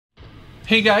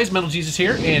Hey guys, Metal Jesus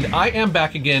here, and I am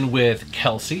back again with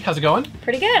Kelsey. How's it going?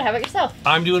 Pretty good. How about yourself?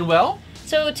 I'm doing well.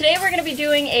 So today we're going to be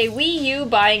doing a Wii U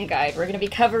buying guide. We're going to be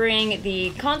covering the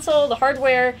console, the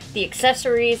hardware, the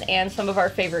accessories, and some of our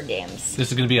favorite games.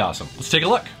 This is going to be awesome. Let's take a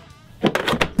look.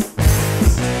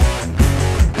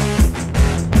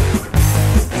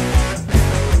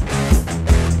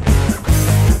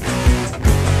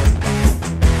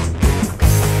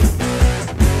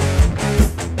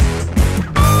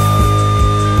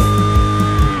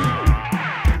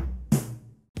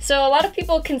 So a lot of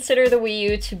people consider the Wii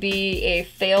U to be a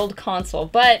failed console,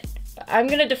 but I'm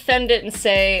going to defend it and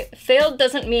say failed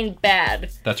doesn't mean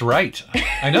bad. That's right.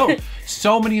 I know.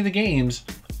 So many of the games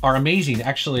are amazing.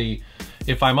 Actually,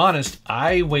 if I'm honest,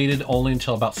 I waited only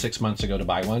until about 6 months ago to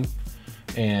buy one.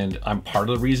 And I'm part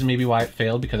of the reason maybe why it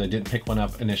failed, because I didn't pick one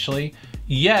up initially.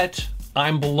 Yet,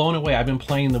 I'm blown away. I've been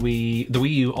playing the Wii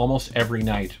U almost every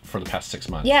night for the past 6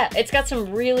 months. Yeah, it's got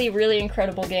some really, really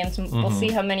incredible games. We'll see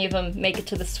how many of them make it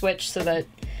to the Switch so that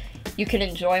you can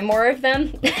enjoy more of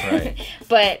them. Right.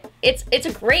 But it's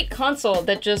a great console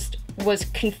that just was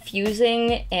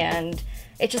confusing, and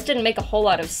it just didn't make a whole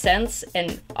lot of sense,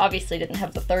 and obviously didn't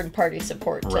have the third-party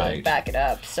support to back it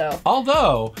up. So,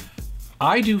 although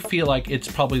I do feel like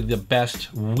it's probably the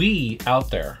best Wii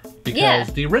out there,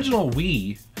 because the original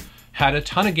Wii had a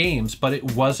ton of games, but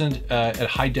it wasn't a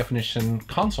high definition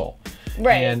console.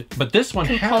 Right. But this one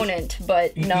component, has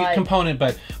but not component,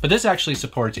 but this actually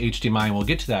supports HDMI, and we'll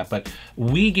get to that. But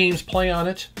Wii games play on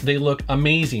it; they look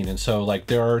amazing, and so like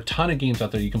there are a ton of games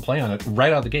out there you can play on it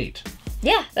right out of the gate.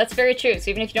 Yeah, that's very true. So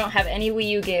even if you don't have any Wii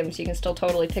U games, you can still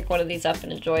totally pick one of these up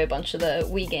and enjoy a bunch of the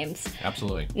Wii games.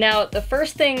 Absolutely. Now, the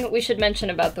first thing we should mention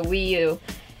about the Wii U,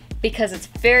 because it's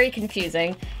very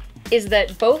confusing, is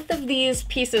that both of these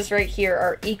pieces right here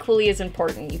are equally as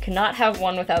important. You cannot have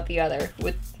one without the other.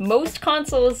 With most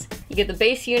consoles, you get the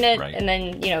base unit and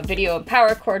then, you know, video and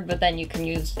power cord, but then you can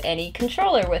use any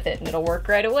controller with it and it'll work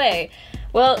right away.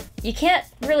 Well, you can't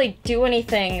really do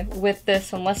anything with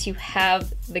this unless you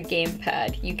have the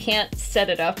gamepad. You can't set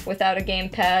it up without a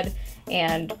gamepad,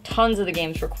 and tons of the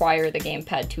games require the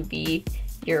gamepad to be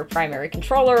your primary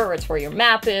controller, or it's where your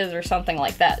map is, or something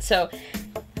like that. So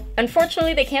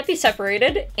unfortunately, they can't be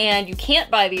separated, and you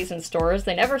can't buy these in stores.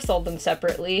 They never sold them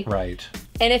separately. Right.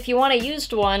 And if you want a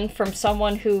used one from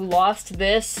someone who lost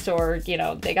this, or, you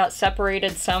know, they got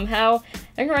separated somehow,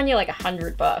 they're gonna run you like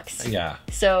 $100. Yeah.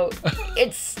 So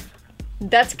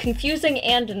that's confusing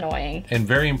and annoying. And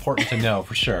very important to know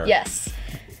for sure. Yes.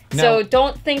 Now, so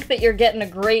don't think that you're getting a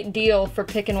great deal for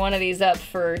picking one of these up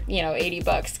for, you know,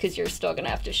 $80, because you're still gonna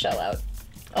have to shell out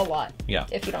a lot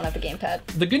if you don't have a gamepad.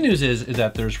 The good news is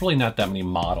that there's really not that many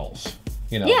models.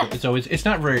 You know, so it's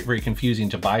not very confusing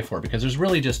to buy for, because there's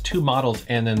really just 2 models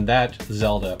and then that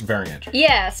Zelda variant.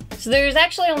 Yes, so there's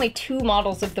actually only 2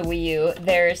 models of the Wii U.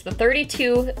 There's the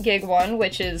 32 gig one,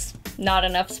 which is not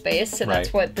enough space, and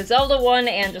that's what the Zelda one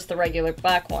and just the regular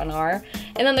black one are.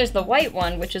 And then there's the white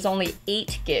one, which is only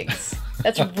 8 gigs.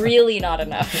 That's really not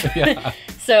enough. Yeah.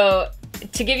 So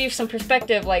to give you some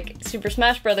perspective, like Super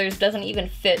Smash Brothers doesn't even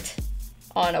fit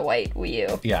on a white Wii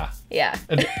U. Yeah. Yeah.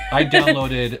 I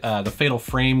downloaded the Fatal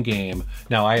Frame game.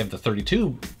 Now I have the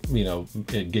 32,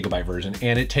 gigabyte version,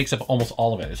 and it takes up almost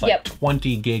all of it. It's like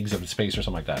 20 gigs of space or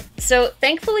something like that. So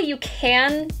thankfully you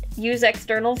can use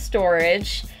external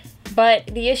storage, but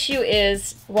the issue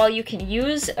is, while you can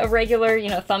use a regular,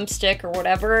 thumbstick or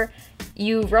whatever,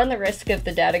 you run the risk of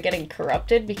the data getting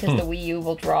corrupted, because the Wii U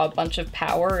will draw a bunch of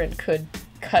power and could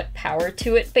cut power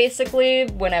to it, basically,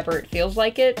 whenever it feels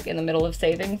like it, in the middle of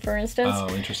saving, for instance. Oh,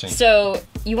 interesting. So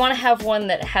you want to have one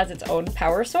that has its own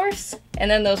power source, and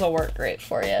then those will work great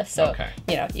for you. So,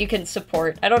 you can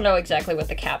support, I don't know exactly what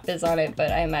the cap is on it,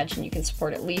 but I imagine you can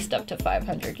support at least up to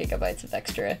 500 gigabytes of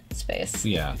extra space.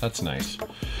 Yeah, that's nice.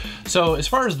 So as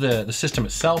far as the system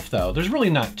itself, though, there's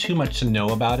really not too much to know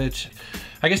about it.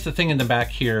 I guess the thing in the back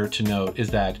here to note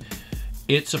is that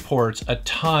it supports a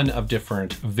ton of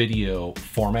different video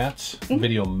formats,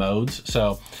 video modes.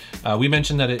 So we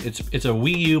mentioned that it's a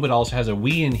Wii U, but also has a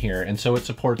Wii in here. And so it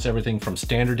supports everything from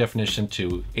standard definition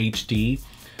to HD.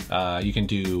 You can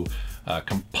do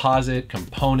composite,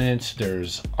 component,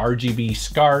 there's RGB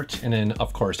SCART, and then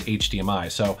of course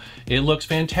HDMI. So it looks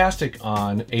fantastic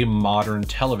on a modern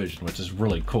television, which is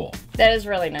really cool. That is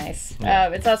really nice. Yeah.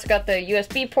 It's also got the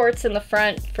USB ports in the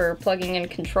front for plugging in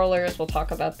controllers. We'll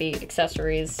talk about the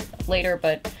accessories later,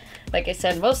 but like I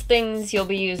said, most things you'll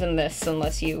be using this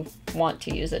unless you want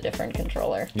to use a different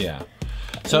controller. Yeah.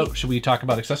 So should we talk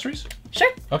about accessories?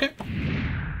 Sure. Okay.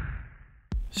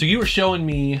 So you were showing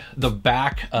me the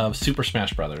back of Super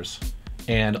Smash Brothers,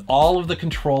 and all of the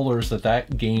controllers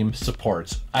that game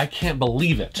supports. I can't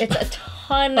believe it. It's a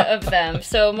ton of them.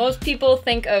 So most people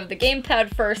think of the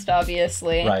gamepad first,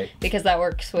 obviously, right, because that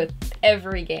works with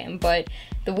every game. But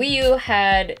the Wii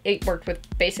U it worked with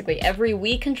basically every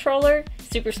Wii controller.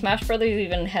 Super Smash Bros.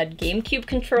 Even had GameCube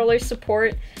controller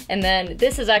support. And then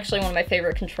this is actually one of my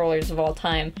favorite controllers of all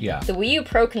time. Yeah. The Wii U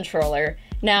Pro controller.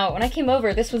 Now, when I came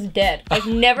over, this was dead. I've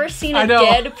never seen a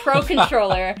dead Pro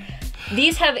controller.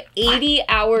 These have 80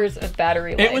 hours of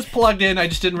battery life. It was plugged in. I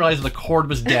just didn't realize the cord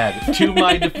was dead. To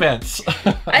my defense.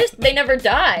 They never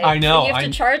die. I know. You have to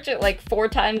charge it like 4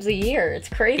 times a year. It's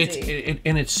crazy.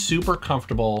 And it's super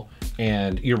comfortable.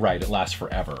 And you're right. It lasts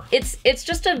forever. It's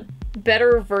just a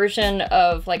better version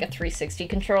of like a 360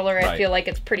 controller. I Right. feel like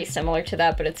it's pretty similar to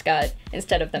that, but it's got,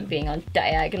 instead of them being on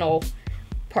diagonal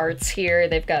parts here,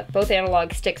 they've got both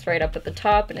analog sticks right up at the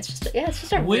top, and it's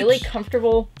just a really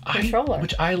comfortable controller,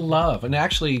 which I love. And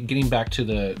actually, getting back to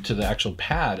the actual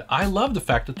pad, I love the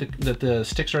fact that the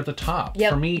sticks are at the top.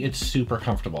 Yep. For me, it's super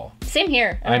comfortable. Same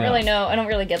here. I don't really know. I don't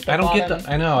really get the I don't get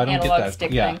analog that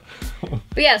stick yeah. thing.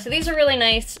 But yeah, so these are really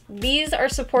nice. These are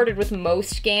supported with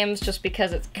most games just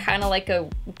because it's kind of like a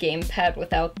gamepad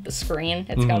without the screen.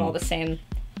 It's got all the same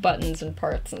buttons and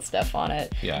parts and stuff on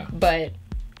it. Yeah. But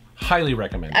highly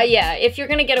recommend. Yeah, if you're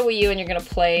gonna get a Wii U and you're gonna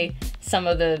play some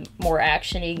of the more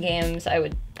action-y games, I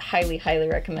would highly, highly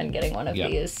recommend getting one of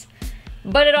these.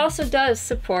 But it also does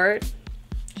support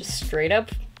just straight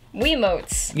up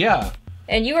Wiimotes. Yeah.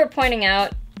 And you were pointing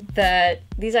out that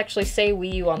these actually say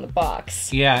Wii U on the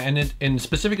box. Yeah, and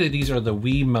specifically these are the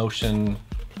Wii Motion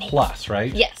Plus,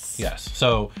 right? Yes. Yes.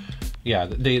 So yeah,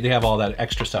 they have all that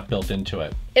extra stuff built into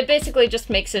it. It basically just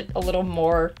makes it a little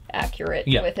more accurate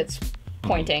with its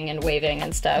pointing and waving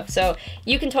and stuff. So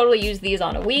you can totally use these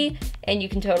on a Wii, and you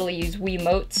can totally use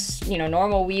Wiimotes,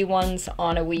 normal Wii ones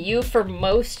on a Wii U for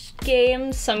most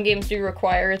games. Some games do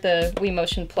require the Wii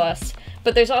Motion Plus,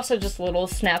 but there's also just little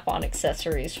snap-on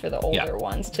accessories for the older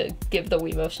ones to give the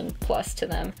Wii Motion Plus to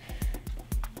them.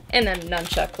 And then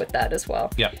nunchuck with that as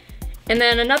well. Yeah. And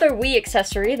then another Wii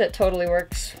accessory that totally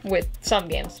works with some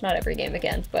games, not every game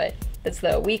again, but it's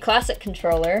the Wii Classic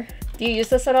controller. Do you use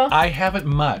this at all? I haven't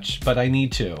much, but I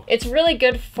need to. It's really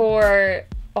good for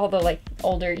all the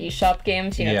older eShop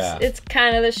games. It's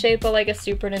kind of the shape of like a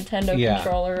Super Nintendo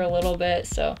controller a little bit,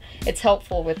 so it's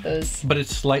helpful with those. But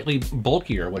it's slightly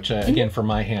bulkier, which again for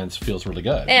my hands feels really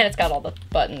good. And it's got all the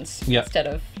buttons instead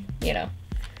of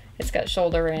it's got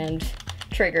shoulder and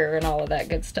trigger and all of that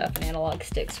good stuff and analog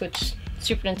sticks, which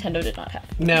Super Nintendo did not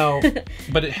have. No,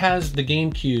 but it has the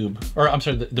GameCube, or I'm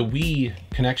sorry, the Wii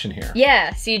connection here.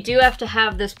 Yeah, so you do have to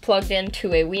have this plugged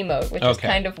into a Wiimote, which is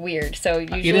kind of weird. So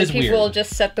usually people will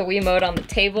just set the Wiimote on the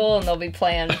table and they'll be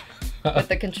playing with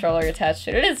the controller attached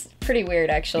to it. It is pretty weird,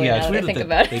 actually, now that I think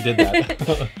about it. They did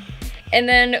that. And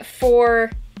then for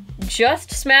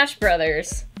just Smash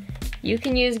Brothers, you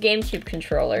can use GameCube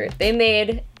controller. They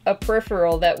made a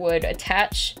peripheral that would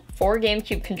attach 4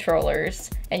 GameCube controllers,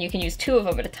 and you can use 2 of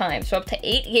them at a time. So up to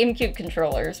 8 GameCube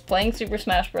controllers playing Super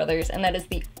Smash Brothers, and that is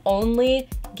the only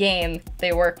game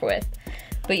they work with.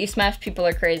 But you Smash people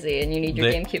are crazy, and you need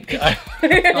your GameCube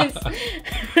controllers.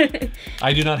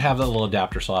 I do not have that little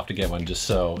adapter, so I'll have to get one just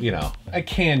so, I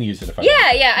can use it if I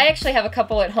want. Yeah, I actually have a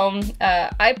couple at home.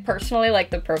 I personally like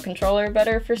the Pro Controller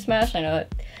better for Smash. I know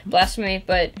it's blasphemy,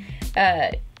 but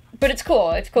it's cool.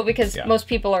 It's cool because most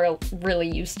people are really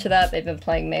used to that. They've been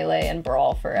playing Melee and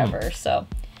Brawl forever, so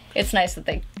it's nice that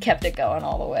they kept it going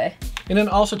all the way. And then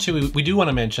also, too, we do want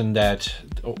to mention that,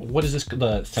 what is this,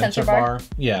 the sensor bar?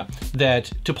 Yeah,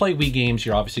 that to play Wii games,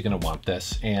 you're obviously going to want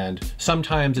this, and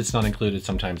sometimes it's not included,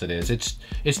 sometimes it is.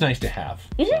 It's nice to have.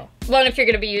 So. Well, and if you're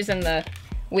going to be using the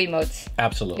Wiimotes,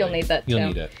 absolutely, you'll need that, too. You'll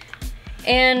need it.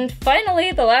 And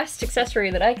finally, the last accessory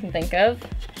that I can think of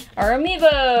are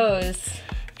amiibos.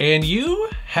 And you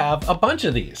have a bunch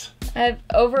of these. I have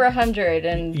over 100,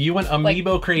 and you went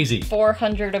amiibo crazy.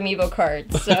 400 amiibo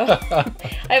cards, so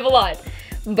I have a lot.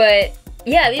 But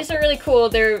yeah, these are really cool.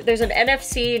 There's an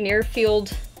NFC near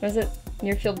field, what is it?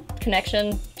 Near field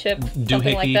connection chip,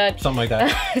 something like that. Something like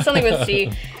that. Something with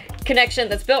C. Connection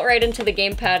that's built right into the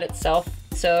gamepad itself.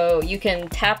 So you can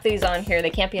tap these on here. They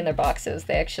can't be in their boxes.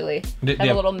 They actually have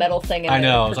a little metal thing in there. I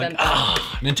know. I was like,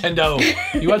 Nintendo,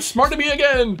 you outsmarted me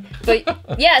again.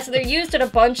 But yeah, so they're used in a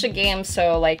bunch of games.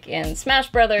 So like in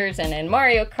Smash Brothers and in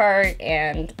Mario Kart,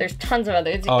 and there's tons of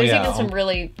others. There's even some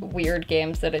really weird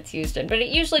games that it's used in. But it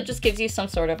usually just gives you some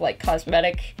sort of like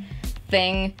cosmetic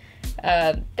thing.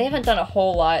 They haven't done a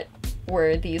whole lot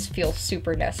where these feel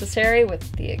super necessary,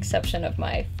 with the exception of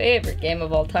my favorite game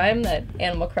of all time, that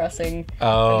Animal Crossing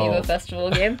Amiibo Festival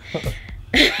game.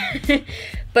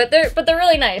 But they're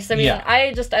really nice. I mean, Yeah.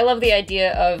 I love the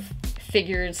idea of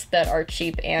figures that are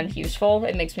cheap and useful.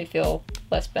 It makes me feel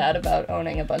less bad about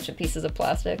owning a bunch of pieces of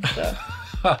plastic. So.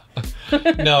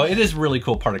 No, it is a really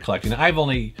cool part of collecting.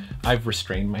 I've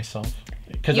restrained myself.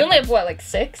 You only have what, like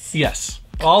 6? Yes.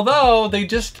 Although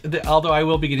although I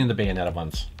will be getting the Bayonetta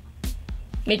ones.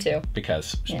 Me too.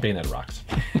 Because Bayonetta rocks.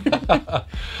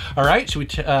 All right, should we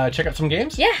check out some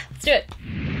games? Yeah, let's do it.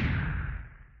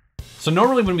 So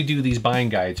normally when we do these buying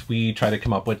guides, we try to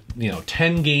come up with,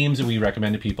 10 games that we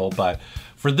recommend to people, but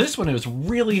for this one, it was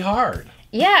really hard.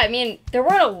 Yeah, I mean, there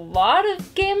weren't a lot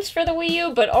of games for the Wii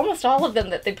U, but almost all of them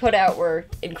that they put out were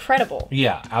incredible.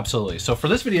 Yeah, absolutely. So for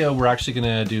this video, we're actually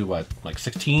going to do, what, like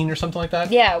 16 or something like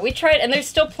that? Yeah, we tried, and there's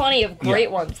still plenty of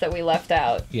great ones that we left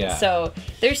out. Yeah. So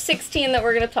there's 16 that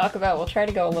we're going to talk about. We'll try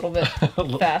to go a little bit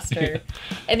faster.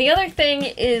 Yeah. And the other thing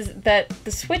is that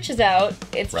the Switch is out.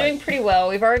 It's doing pretty well.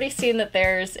 We've already seen that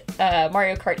there's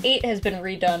Mario Kart 8 has been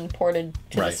redone, ported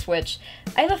to the Switch.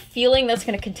 I have a feeling that's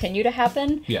going to continue to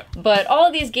happen. Yeah. But all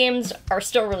of these games are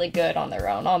still really good on their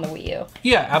own, on the Wii U.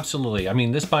 Yeah, absolutely. I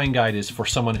mean, this buying guide is for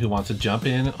someone who wants to jump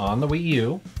in on the Wii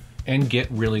U and get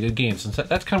really good games. And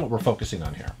that's kind of what we're focusing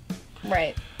on here.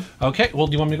 Right. Okay, well,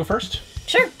 do you want me to go first?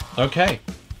 Sure. Okay.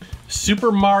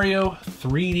 Super Mario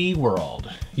 3D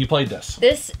World. You played this.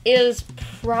 This is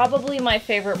probably my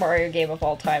favorite Mario game of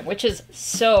all time, which is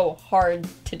so hard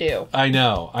to do. I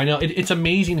know. It's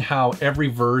amazing how every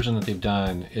version that they've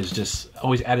done is just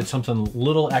always added something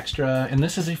little extra. And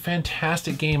this is a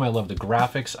fantastic game. I love the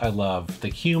graphics. I love the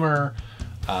humor.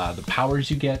 The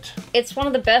powers you get. It's one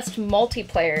of the best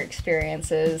multiplayer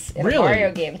experiences in a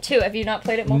Mario game, too. Have you not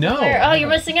played it multiplayer? No. Oh, you're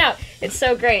missing out. It's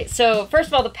so great. So, first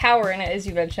of all, the power in it, as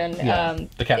you mentioned.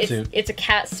 The cat suit. It's a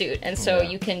cat suit, and so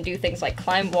you can do things like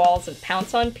climb walls and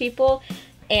pounce on people.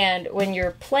 And when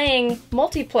you're playing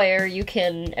multiplayer, you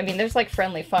can, I mean, there's like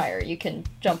friendly fire. You can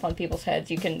jump on people's heads.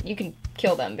 You can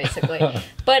kill them, basically.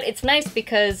 But it's nice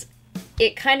because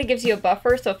it kind of gives you a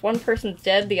buffer, so if one person's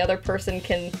dead, the other person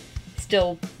can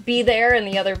still be there, and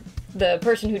the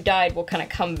person who died will kind of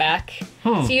come back.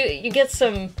 So you get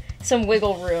some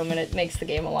wiggle room, and it makes the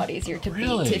game a lot easier to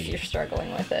beat if you're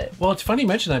struggling with it. Well, it's funny you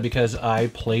mention that because I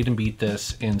played and beat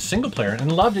this in single player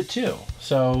and loved it too.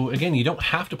 So again, you don't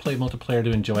have to play multiplayer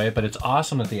to enjoy it, but it's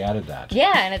awesome that they added that.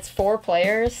 Yeah, and it's 4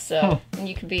 players, so and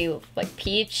you can be like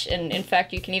Peach, and in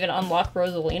fact, you can even unlock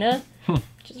Rosalina,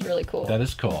 which is really cool. That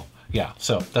is cool. Yeah,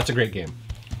 so that's a great game.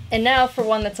 And now for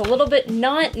one that's a little bit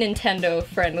not Nintendo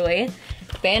friendly,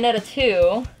 Bayonetta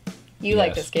 2. You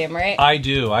like this game, right? I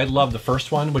do. I love the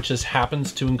first one, which just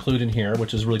happens to include in here,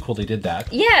 which is really cool they did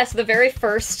that. Yeah, so the very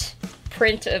first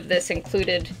print of this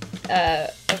included a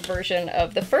version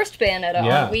of the first Bayonetta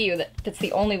on Wii U. That's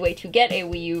the only way to get a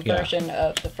Wii U version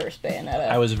of the first Bayonetta.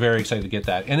 I was very excited to get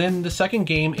that. And then the second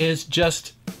game is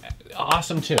just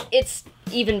awesome too. It's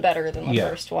even better than the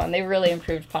first one. They really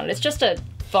improved upon it. It's just a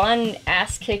fun,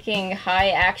 ass-kicking,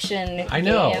 high-action game. I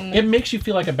know. It makes you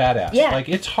feel like a badass. Yeah. Like,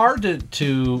 it's hard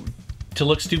to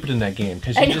look stupid in that game,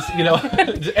 because you just,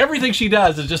 everything she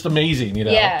does is just amazing,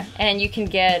 Yeah, and you can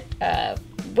get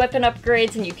weapon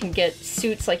upgrades, and you can get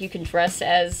suits, like you can dress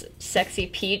as sexy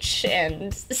Peach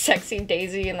and sexy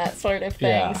Daisy and that sort of thing.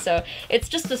 Yeah. So it's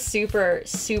just a super,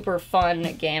 super fun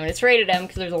game. And it's rated M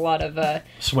because there's a lot of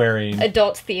swearing,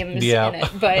 adult themes in it,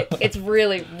 but it's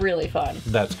really, really fun.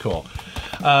 That's cool.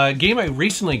 Game I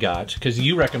recently got, because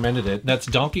you recommended it, that's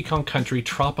Donkey Kong Country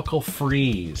Tropical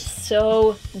Freeze.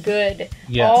 So good.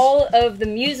 Yes. All of the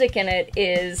music in it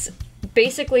is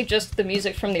basically just the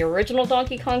music from the original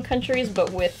Donkey Kong Countries,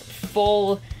 but with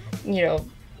full,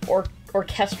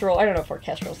 orchestral, I don't know if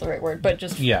orchestral is the right word, but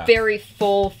just very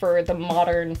full for the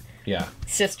modern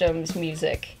systems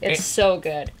music. It's so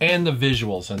good. And the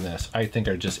visuals in this, I think,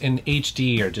 are just, in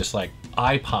HD, are just like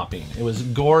eye-popping. It was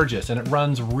gorgeous, and it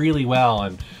runs really well,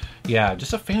 and yeah,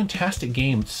 just a fantastic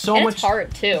game. It's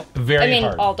hard too. Very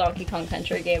hard. All Donkey Kong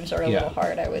Country games are a little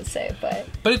hard, I would say, but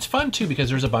it's fun too, because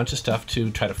there's a bunch of stuff to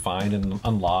try to find and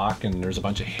unlock, and there's a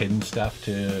bunch of hidden stuff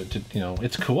to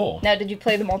it's cool. Now, did you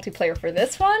play the multiplayer for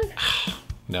this one?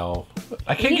 No,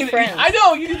 I can't get friends. I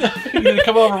know, you need to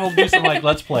come over. We'll do some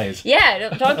let's plays. Yeah,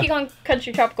 Donkey Kong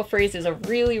Country Tropical Freeze is a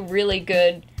really, really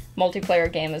good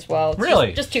multiplayer game as well.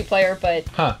 It's just 2-player, but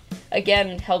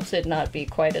again, helps it not be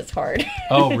quite as hard.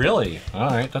 Oh, really? All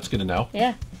right, that's good to know.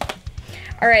 Yeah.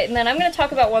 All right, and then I'm going to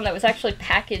talk about one that was actually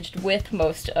packaged with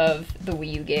most of the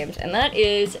Wii U games, and that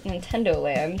is Nintendo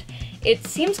Land. It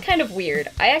seems kind of weird.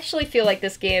 I actually feel like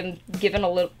this game, given a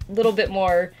little bit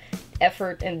more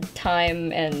effort and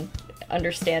time and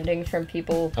understanding from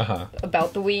people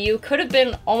about the Wii U. Could have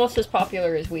been almost as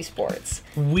popular as Wii Sports.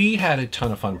 We had a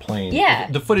ton of fun playing. Yeah.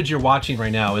 The footage you're watching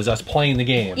right now is us playing the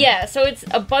game. Yeah, so it's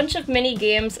a bunch of mini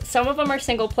games. Some of them are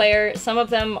single player, some of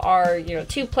them are, you know,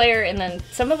 2-player, and then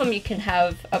some of them you can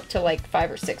have up to like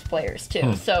 5 or 6 players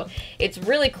too. So it's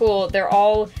really cool. They're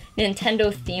all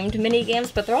Nintendo themed mini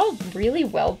games, but they're all really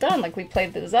well done. Like we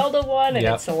played the Zelda one, and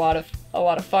it's a lot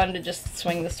of fun to just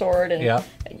swing the sword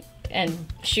and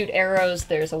shoot arrows.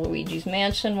 There's a Luigi's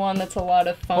Mansion one that's a lot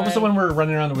of fun. What was the one where we were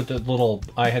running around with the little,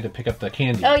 I had to pick up the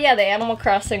candy? Oh yeah, the Animal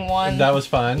Crossing one. That was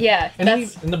fun. Yeah. And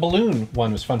the balloon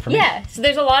one was fun for me. Yeah, so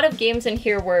there's a lot of games in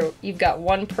here where you've got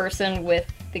one person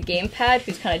with the gamepad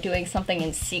who's kind of doing something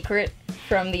in secret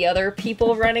from the other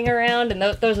people running around, and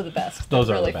those are the best. Those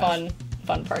are really the best.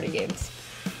 fun party games.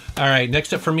 All right,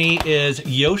 next up for me is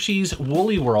Yoshi's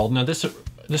Woolly World. Now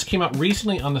this came out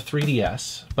recently on the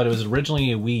 3DS, but it was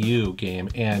originally a Wii U game,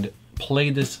 and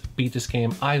beat this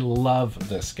game. I love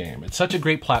this game. It's such a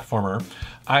great platformer.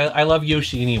 I love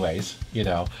Yoshi anyways, you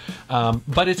know,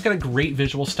 but it's got a great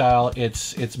visual style.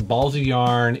 It's balls of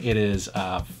yarn. It is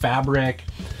fabric.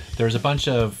 There's a bunch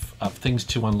of things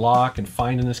to unlock and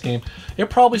find in this game. It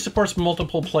probably supports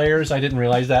multiple players. I didn't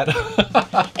realize that.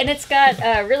 And it's got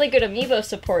really good amiibo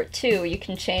support too. You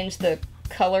can change the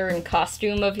color and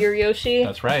costume of your Yoshi.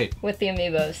 That's right. With the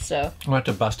amiibos, so. I'm gonna have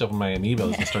to bust open my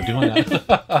amiibos and start doing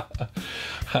that.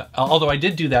 Although I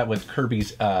did do that with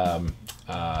Kirby's, the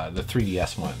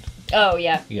 3DS one. Oh,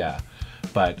 yeah. Yeah.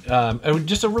 But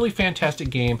just a really fantastic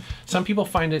game. Some people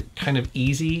find it kind of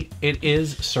easy. It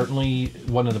is certainly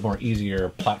one of the more easier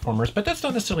platformers, but that's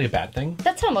not necessarily a bad thing.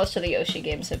 That's how most of the Yoshi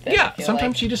games have been. Yeah,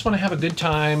 sometimes you just want to have a good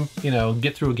time, you know,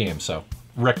 get through a game, so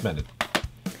recommended.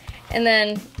 And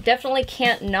then definitely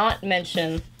can't not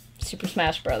mention Super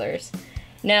Smash Brothers.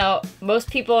 Now, most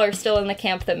people are still in the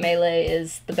camp that Melee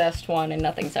is the best one and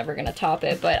nothing's ever going to top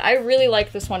it, but I really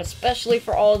like this one, especially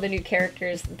for all of the new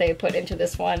characters that they put into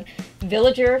this one.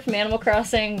 Villager from Animal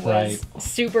Crossing was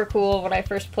super cool when I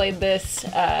first played this,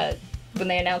 when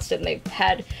they announced it and they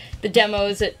had the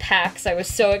demos at PAX. I was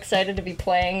so excited to be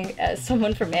playing as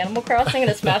someone from Animal Crossing in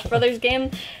a Smash Brothers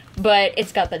game. But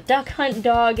it's got the Duck Hunt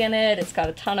dog in it, it's got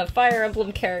a ton of Fire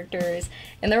Emblem characters,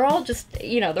 and they're all just,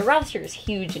 you know, the roster is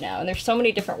huge now, and there's so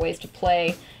many different ways to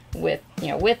play with, you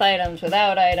know, with items,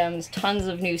 without items, tons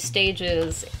of new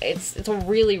stages. It's a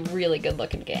really, really good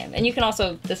looking game. And you can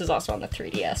also, this is also on the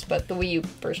 3DS, but the Wii U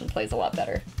version plays a lot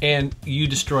better. And you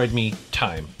destroyed me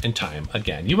time and time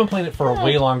again. You've been playing it for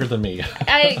way longer than me.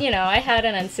 I had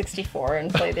an N64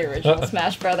 and played the original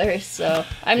Smash Brothers, so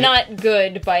I'm not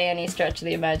good by any stretch of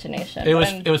the imagination.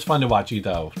 It was fun to watch you,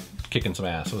 though, kicking some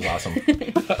ass. It was awesome.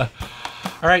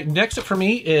 All right, next up for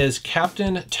me is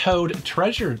Captain Toad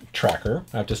Treasure Tracker.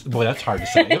 Boy, that's hard to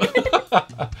say.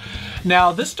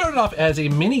 Now, this started off as a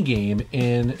mini game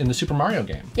in the Super Mario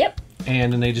game. Yep.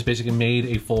 And then they just basically made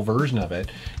a full version of it.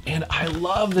 And I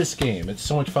love this game. It's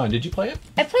so much fun. Did you play it?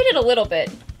 I played it a little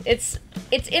bit. It's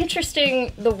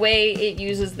interesting the way it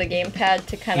uses the gamepad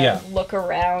to kind of look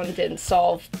around and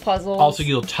solve puzzles. Also,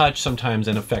 you'll touch sometimes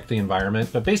and affect the environment.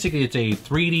 But basically, it's a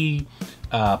 3D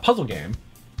puzzle game.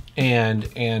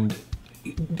 And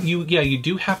you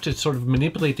do have to sort of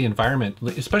manipulate the environment,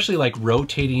 especially like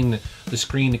rotating the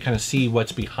screen to kind of see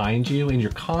what's behind you, and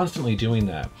you're constantly doing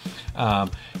that.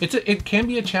 It can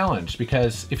be a challenge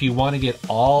because if you want to get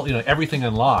everything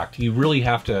unlocked, you really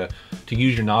have to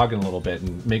use your noggin a little bit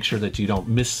and make sure that you don't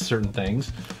miss certain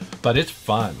things. But it's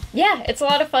fun. Yeah, it's a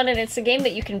lot of fun, and it's a game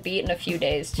that you can beat in a few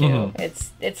days too. Mm-hmm.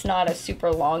 It's not a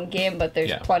super long game, but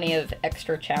there's plenty of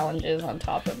extra challenges on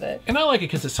top of it. And I like it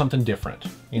because it's something different.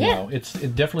 You know, it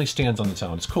definitely stands on its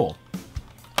own. It's cool.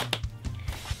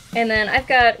 And then I've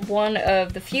got one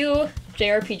of the few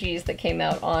JRPGs that came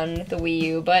out on the Wii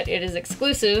U, but it is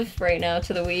exclusive right now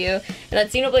to the Wii U, and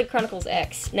that's Xenoblade Chronicles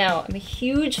X. Now, I'm a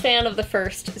huge fan of the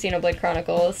first Xenoblade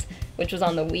Chronicles, which was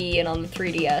on the Wii and on the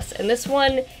 3DS, and this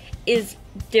one is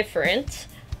different,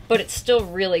 but it's still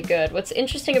really good. What's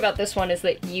interesting about this one is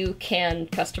that you can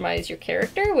customize your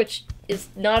character, which is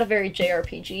not a very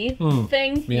JRPG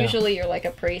thing. Yeah. Usually you're like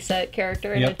a preset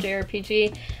character in a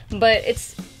JRPG, but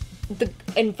the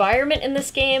environment in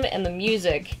this game and the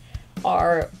music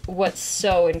are what's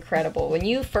so incredible. When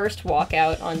you first walk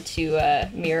out onto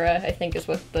Mira, I think is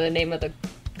what the name of the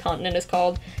continent is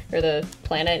called, or the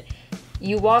planet,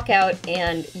 you walk out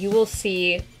and you will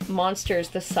see monsters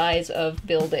the size of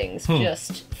buildings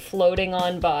just floating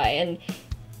on by, and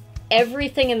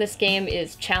everything in this game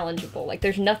is challengeable. Like,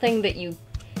 there's nothing that you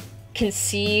can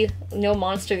see, no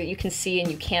monster that you can see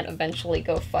and you can't eventually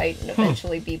go fight and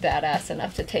eventually be badass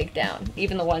enough to take down.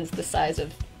 Even the ones the size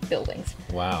of buildings.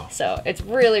 Wow. So it's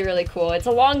really, really cool. It's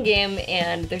a long game,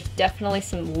 and there's definitely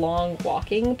some long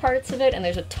walking parts of it, and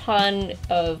there's a ton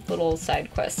of little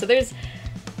side quests. So there's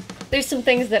some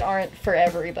things that aren't for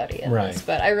everybody in this,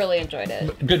 but I really enjoyed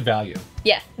it. Good value.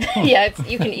 Yeah. Yeah,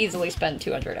 you can easily spend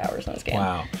 200 hours on this game.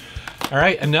 Wow. All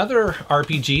right, another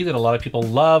RPG that a lot of people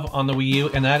love on the Wii U,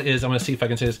 and that is, I'm going to see if I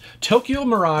can say this, Tokyo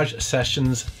Mirage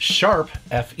Sessions Sharp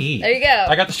FE. There you go.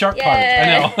 I got the Sharp part.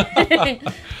 I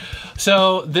know.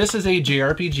 So this is a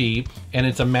JRPG, and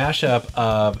it's a mashup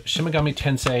of Shin Megami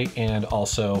Tensei and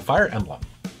also Fire Emblem,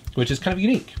 which is kind of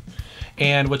unique.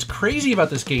 And what's crazy about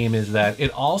this game is that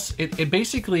it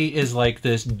basically is like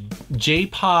this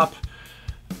J-pop,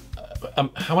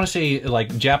 I want to say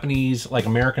like Japanese, like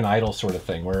American Idol sort of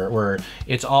thing, where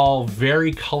it's all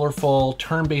very colorful,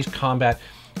 turn-based combat.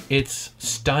 It's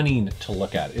stunning to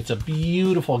look at. It's a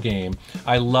beautiful game.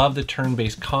 I love the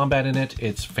turn-based combat in it.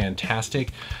 It's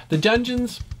fantastic. The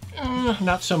dungeons,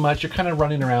 not so much. You're kind of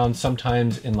running around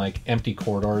sometimes in like empty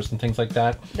corridors and things like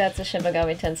that. That's a Shin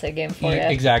Megami Tensei game for you.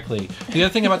 Exactly. The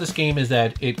other thing about this game is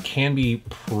that it can be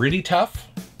pretty tough,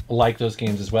 like those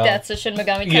games as well. That's a Shin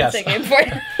Megami Tensei game for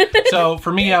you. So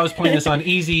for me, I was playing this on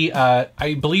easy.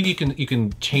 I believe you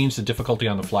can change the difficulty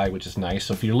on the fly, which is nice.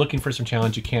 So if you're looking for some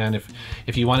challenge, you can.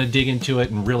 If you want to dig into it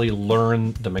and really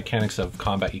learn the mechanics of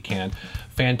combat, you can.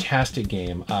 Fantastic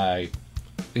game.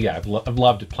 I've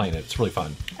loved playing it. It's really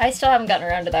fun. I still haven't gotten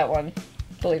around to that one,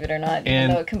 believe it or not,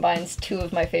 even though it combines two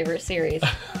of my favorite series.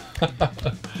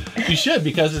 You should,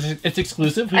 because it's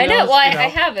exclusive. Who I know. knows? Well, I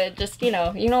have it. Just, you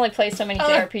can only play so many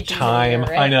JRPGs. Time. A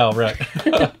year, right? I know, right.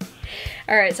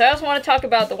 All right, so I also want to talk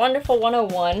about The Wonderful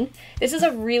 101. This is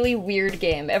a really weird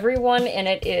game. Everyone in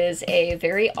it is a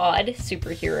very odd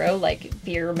superhero, like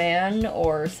Beer Man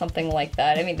or something like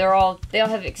that. I mean, they all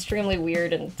have extremely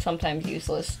weird and sometimes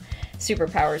useless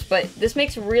superpowers, but this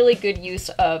makes really good use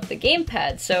of the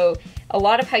gamepad. So a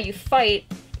lot of how you fight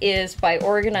is by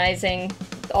organizing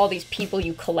all these people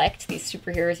you collect, these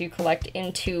superheroes you collect,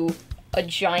 into a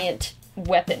giant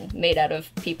weapon made out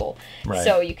of people. Right.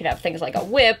 So you could have things like a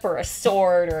whip or a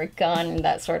sword or a gun,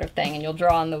 that sort of thing, and you'll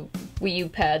draw on the Wii U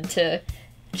pad to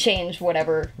change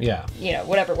whatever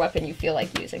whatever weapon you feel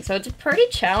like using. So it's a pretty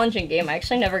challenging game. I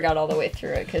actually never got all the way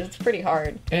through it because it's pretty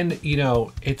hard. And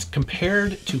it's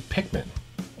compared to Pikmin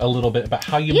a little bit about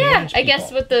how you manage people. I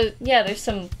guess with there's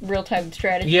some real-time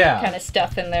strategy kind of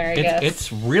stuff in there, I guess.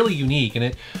 It's really unique,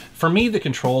 and for me, the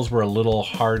controls were a little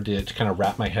hard to kind of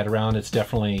wrap my head around. It's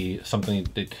definitely something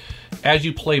that, as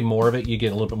you play more of it, you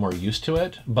get a little bit more used to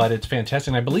it, but it's fantastic,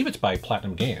 and I believe it's by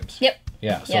Platinum Games. Yep.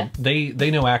 Yeah, so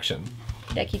they know action.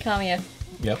 Deki Kamiya.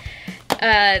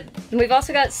 Yep. We've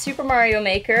also got Super Mario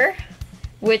Maker,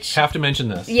 which... Have to mention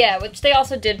this. Yeah, which they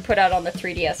also did put out on the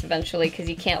 3DS eventually, because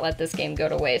you can't let this game go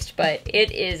to waste, but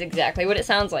it is exactly what it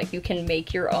sounds like. You can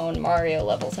make your own Mario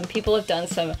levels, and people have done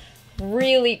some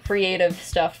really creative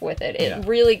stuff with it. It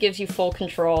really gives you full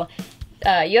control.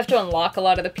 You have to unlock a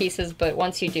lot of the pieces, but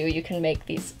once you do, you can make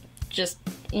these just,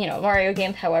 Mario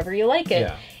games however you like it.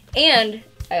 Yeah. And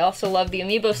I also love the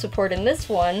amiibo support in this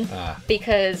one,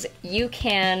 because you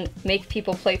can make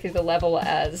people play through the level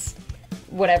as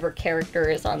whatever character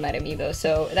is on that amiibo.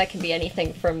 So that can be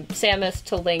anything from Samus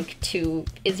to Link to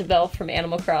Isabelle from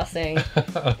Animal Crossing.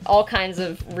 All kinds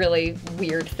of really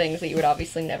weird things that you would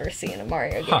obviously never see in a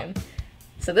Mario game.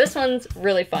 So this one's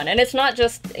really fun. And it's not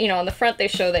just, on the front they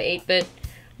show the 8-bit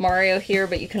Mario here,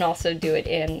 but you can also do it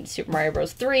in Super Mario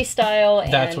Bros. 3 style.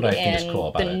 That's what I think is cool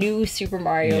about it. The new Super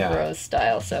Mario Bros.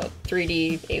 Style. So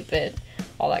 3D, 8-bit,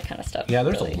 all that kind of stuff. Yeah,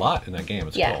 there's a lot in that game.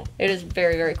 It's cool. It is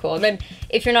very, very cool. And then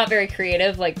if you're not very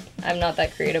creative, like I'm not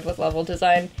that creative with level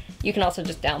design, you can also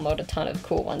just download a ton of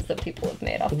cool ones that people have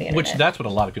made off the internet. Which, that's what a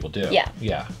lot of people do. Yeah.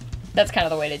 Yeah. That's kind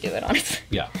of the way to do it, honestly.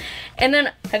 Yeah. And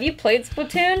then, have you played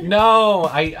Splatoon? No,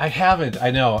 I haven't.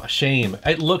 I know. Shame.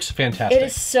 It looks fantastic. It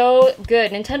is so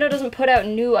good. Nintendo doesn't put out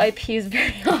new IPs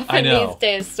very often these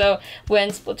days. So when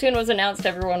Splatoon was announced,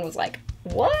 everyone was like,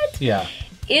 what? Yeah.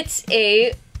 It's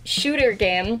a shooter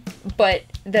game, but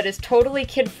that is totally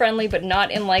kid-friendly, but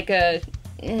not in like a...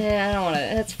 I don't want to...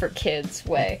 That's for kids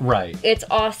way. Right. It's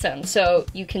awesome. So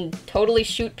you can totally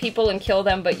shoot people and kill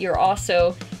them, but you're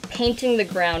also painting the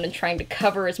ground and trying to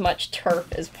cover as much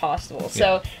turf as possible.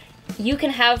 So you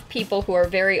can have people who are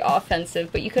very offensive,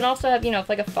 but you can also have, if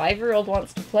like a 5-year-old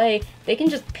wants to play, they can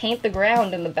just paint the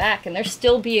ground in the back, and they're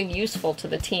still being useful to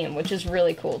the team, which is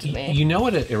really cool to me. You know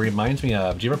what it reminds me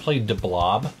of? Do you ever play De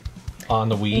Blob on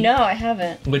the Wii? No, I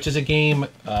haven't. Which is a game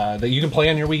that you can play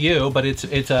on your Wii U, but it's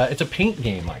a paint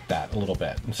game like that a little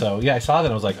bit. And so yeah, I saw that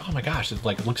and I was like, oh my gosh, it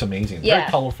looks amazing. Yeah.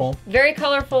 Very colorful. Very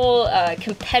colorful,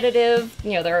 competitive.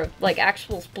 You know, there are like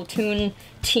actual Splatoon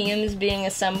teams being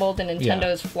assembled, and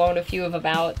Nintendo's flown a few of them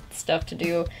out, stuff to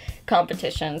do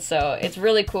competitions. So it's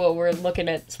really cool. We're looking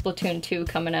at Splatoon 2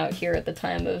 coming out here at the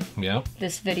time of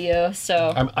this video.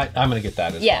 So I'm gonna get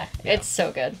that as well. Yeah, it's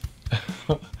so good.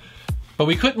 But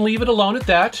we couldn't leave it alone at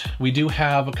that. We do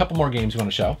have a couple more games we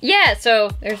want to show. Yeah, so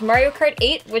there's Mario Kart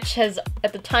 8, which has,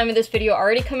 at the time of this video,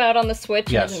 already come out on the Switch.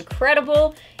 Yes. It's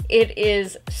incredible. It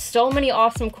is so many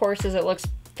awesome courses. It looks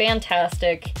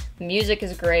fantastic. The music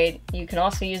is great. You can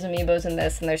also use amiibos in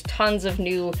this, and there's tons of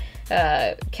new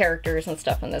characters and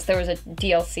stuff in this. There was a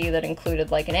DLC that included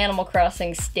like an Animal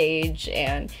Crossing stage,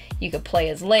 and you could play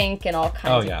as Link and all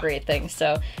kinds of great things.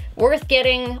 So worth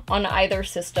getting on either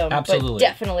system. Absolutely. But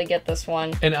definitely get this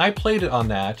one. And I played it on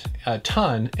that a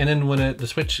ton, and then when the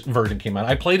Switch version came out,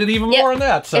 I played it even more on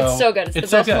that. So it's so good.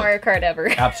 It's the best Mario Kart ever.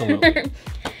 Absolutely.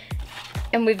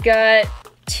 And we've got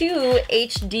 2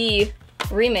 HD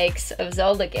remakes of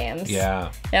Zelda games.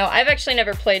 Yeah. Now, I've actually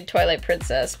never played Twilight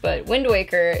Princess, but Wind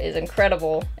Waker is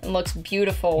incredible and looks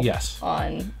beautiful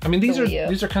on these the Wii U.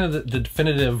 These are kind of the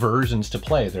definitive versions to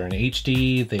play. They're in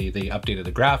HD, they updated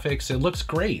the graphics. It looks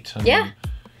great. I mean,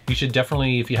 you should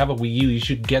definitely, if you have a Wii U, you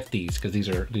should get these because these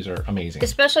are amazing.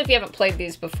 Especially if you haven't played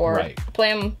these before. Right.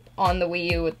 Play them on the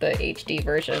Wii U with the HD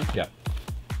version. Yeah.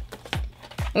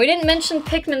 We didn't mention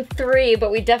Pikmin 3, but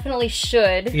we definitely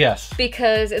should. Yes.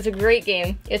 Because it's a great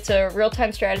game. It's a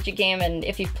real-time strategy game, and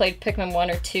if you've played Pikmin 1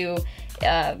 or 2,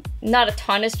 not a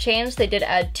ton has changed. They did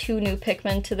add 2 new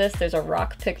Pikmin to this. There's a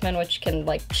rock Pikmin, which can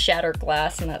like shatter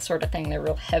glass and that sort of thing. They're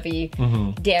real heavy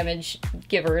damage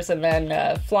givers, and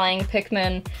then flying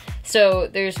Pikmin. So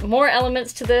there's more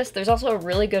elements to this. There's also a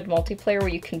really good multiplayer where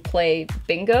you can play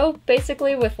bingo,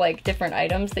 basically, with like different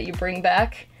items that you bring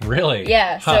back. Really?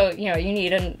 Yeah, so, you know, you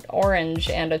need an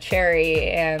orange and a cherry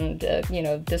and, you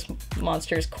know, this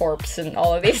monster's corpse and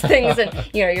all of these things, and,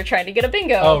 you know, you're trying to get a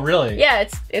bingo. Oh, really? Yeah,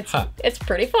 it's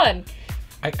pretty fun.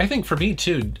 I think for me,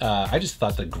 too, I just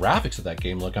thought the graphics of that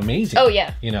game look amazing. Oh,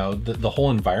 yeah. You know, the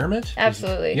whole environment.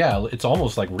 Absolutely. It's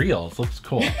almost like real. It looks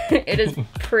cool. It is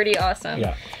pretty awesome.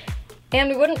 Yeah. And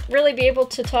we wouldn't really be able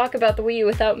to talk about the Wii U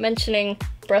without mentioning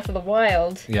Breath of the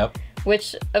Wild. Yep.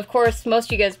 Which, of course, most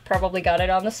of you guys probably got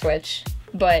it on the Switch,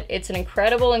 but it's an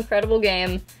incredible, incredible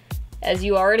game, as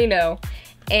you already know,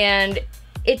 and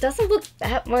it doesn't look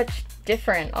that much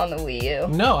different on the Wii U.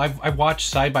 No, I've watched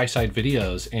side-by-side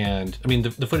videos, and, I mean,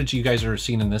 the footage you guys are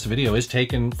seeing in this video is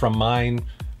taken from mine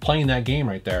playing that game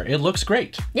right there. It looks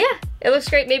great. Yeah, it looks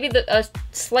great. Maybe a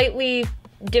slightly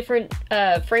different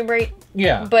frame rate.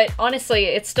 Yeah. But honestly,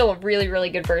 it's still a really,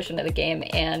 really good version of the game,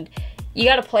 and you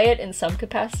got to play it in some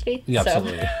capacity. Yeah,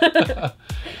 absolutely.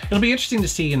 It'll be interesting to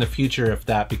see in the future if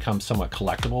that becomes somewhat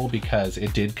collectible, because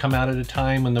it did come out at a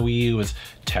time when the Wii U was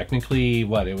technically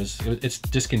it's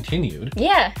discontinued.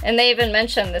 Yeah, and they even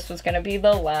mentioned this was going to be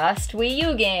the last Wii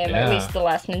U game, or at least the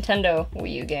last Nintendo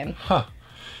Wii U game. Huh.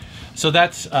 So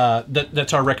that's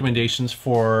our recommendations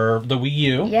for the Wii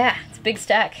U. Yeah, it's a big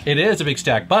stack. It is a big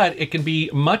stack, but it can be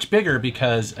much bigger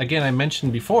because, again, I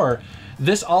mentioned before,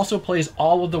 this also plays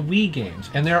all of the Wii games,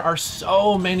 and there are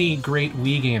so many great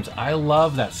Wii games. I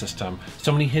love that system.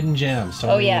 So many hidden gems, so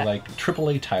many like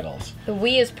AAA titles. The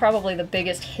Wii is probably the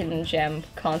biggest hidden gem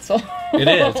console. It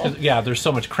is, 'cause, yeah, there's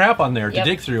so much crap on there to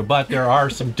dig through, but there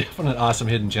are some definite awesome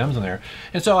hidden gems in there.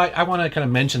 And so I want to kind of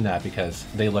mention that because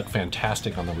they look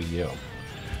fantastic on the Wii U.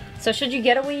 So should you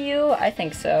get a Wii U? I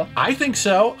think so. I think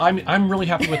so. I'm really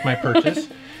happy with my purchase.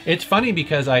 It's funny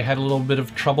because I had a little bit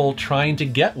of trouble trying to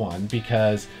get one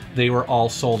because they were all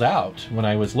sold out when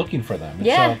I was looking for them.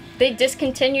 Yeah, so, they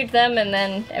discontinued them, and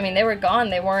then, I mean, they were gone.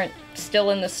 They weren't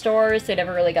still in the stores. They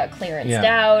never really got clearanced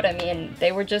out. I mean,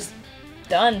 they were just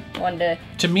done one day.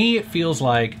 To me, it feels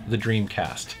like the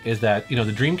Dreamcast is that, you know,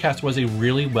 the Dreamcast was a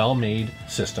really well-made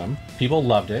system. People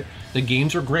loved it. The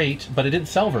games were great, but it didn't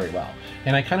sell very well.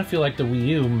 And I kind of feel like the Wii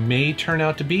U may turn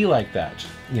out to be like that,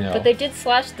 you know. But they did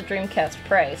slash the Dreamcast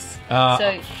price.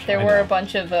 So there were a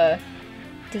bunch of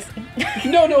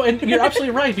No, and you're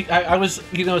absolutely right. I was,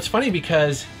 you know, it's funny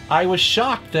because I was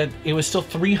shocked that it was still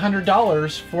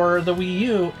 $300 for the Wii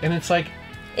U, and it's like,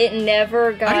 it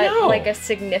never got like a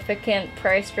significant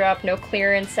price drop, no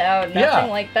clearance out, nothing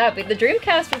like that. But the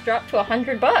Dreamcast was dropped to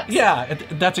 $100. Yeah,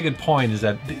 that's a good point. Is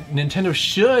that Nintendo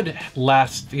should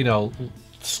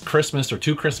last Christmas or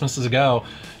 2 Christmases ago,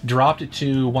 dropped it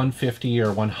to 150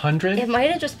 or 100. It might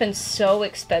have just been so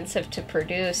expensive to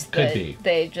produce that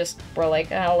they just were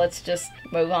like, oh, let's just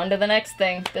move on to the next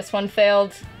thing. This one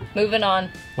failed. Moving on.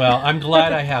 Well, I'm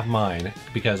glad I have mine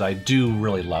because I do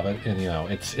really love it, and you know,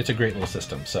 it's a great little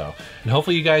system. So, and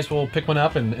hopefully you guys will pick one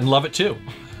up and love it too.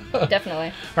 Definitely.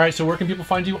 All right, so where can people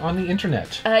find you on the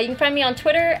internet? You can find me on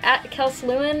Twitter at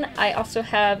KelseyLewin. I also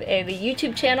have the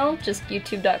YouTube channel, just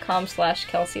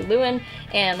youtube.com/KelseyLewin,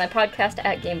 and my podcast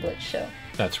at GameBlitz Show.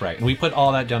 That's right. And we put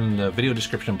all that down in the video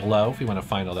description below if you want to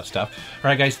find all that stuff. All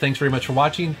right, guys, thanks very much for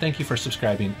watching. Thank you for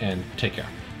subscribing, and take care.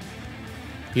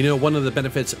 You know, one of the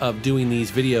benefits of doing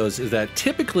these videos is that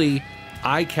typically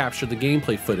I capture the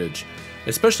gameplay footage.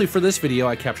 Especially for this video,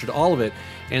 I captured all of it.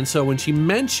 And so when she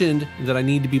mentioned that I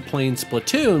need to be playing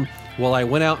Splatoon, well, I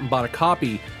went out and bought a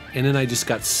copy, and then I just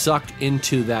got sucked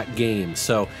into that game.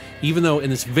 So even though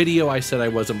in this video I said I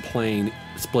wasn't playing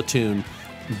Splatoon,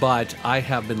 but I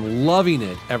have been loving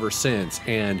it ever since,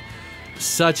 and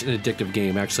such an addictive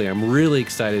game. Actually, I'm really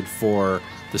excited for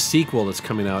the sequel that's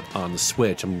coming out on the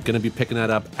Switch. I'm going to be picking that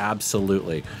up,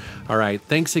 absolutely. All right,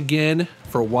 thanks again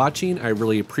for watching. I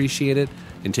really appreciate it,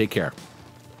 and take care.